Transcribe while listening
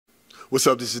What's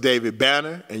up? This is David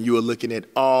Banner, and you are looking at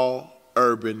All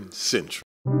Urban Central.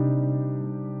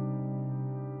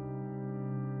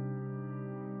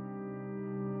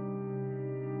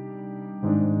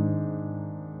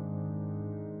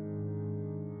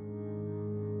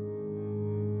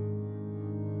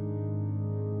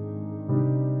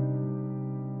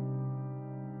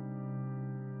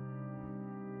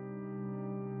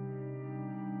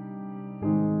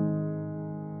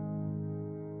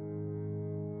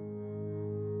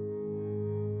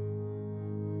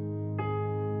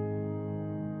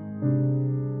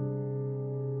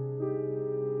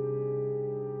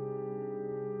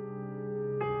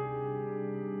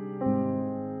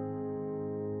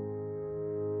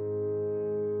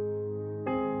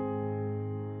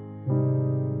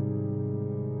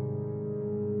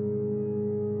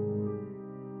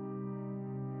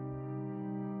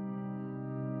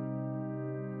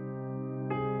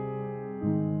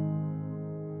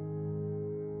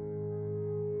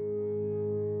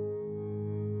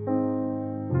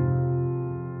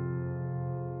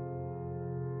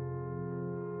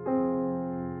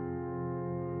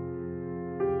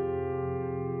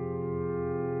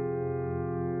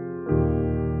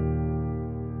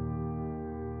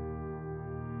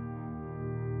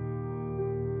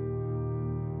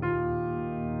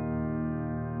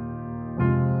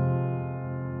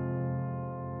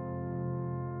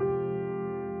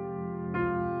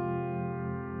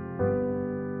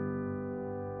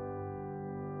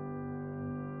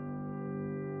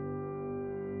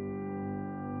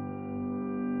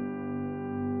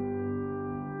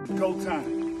 Go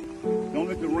time. Don't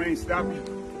let the rain stop you.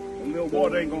 A little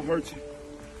water ain't gonna hurt you.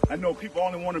 I know people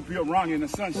only want to be around you in the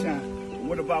sunshine. But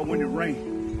what about when it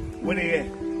rains? Where they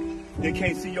at? They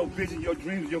can't see your vision, your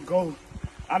dreams, your goals.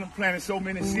 I done planted so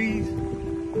many seeds.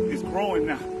 It's growing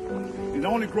now. It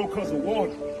only grow because of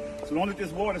water. So don't let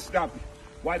this water stop you.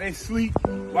 While they sleep,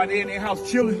 while they in their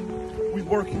house chilling, we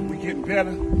working, we getting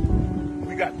better.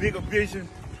 We got bigger vision.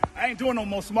 I ain't doing no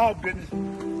more small business.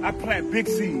 I plant big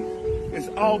seeds. It's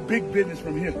all big business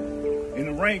from here. And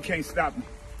the rain can't stop me.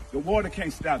 The water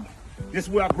can't stop me. This is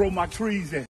where I grow my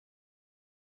trees at.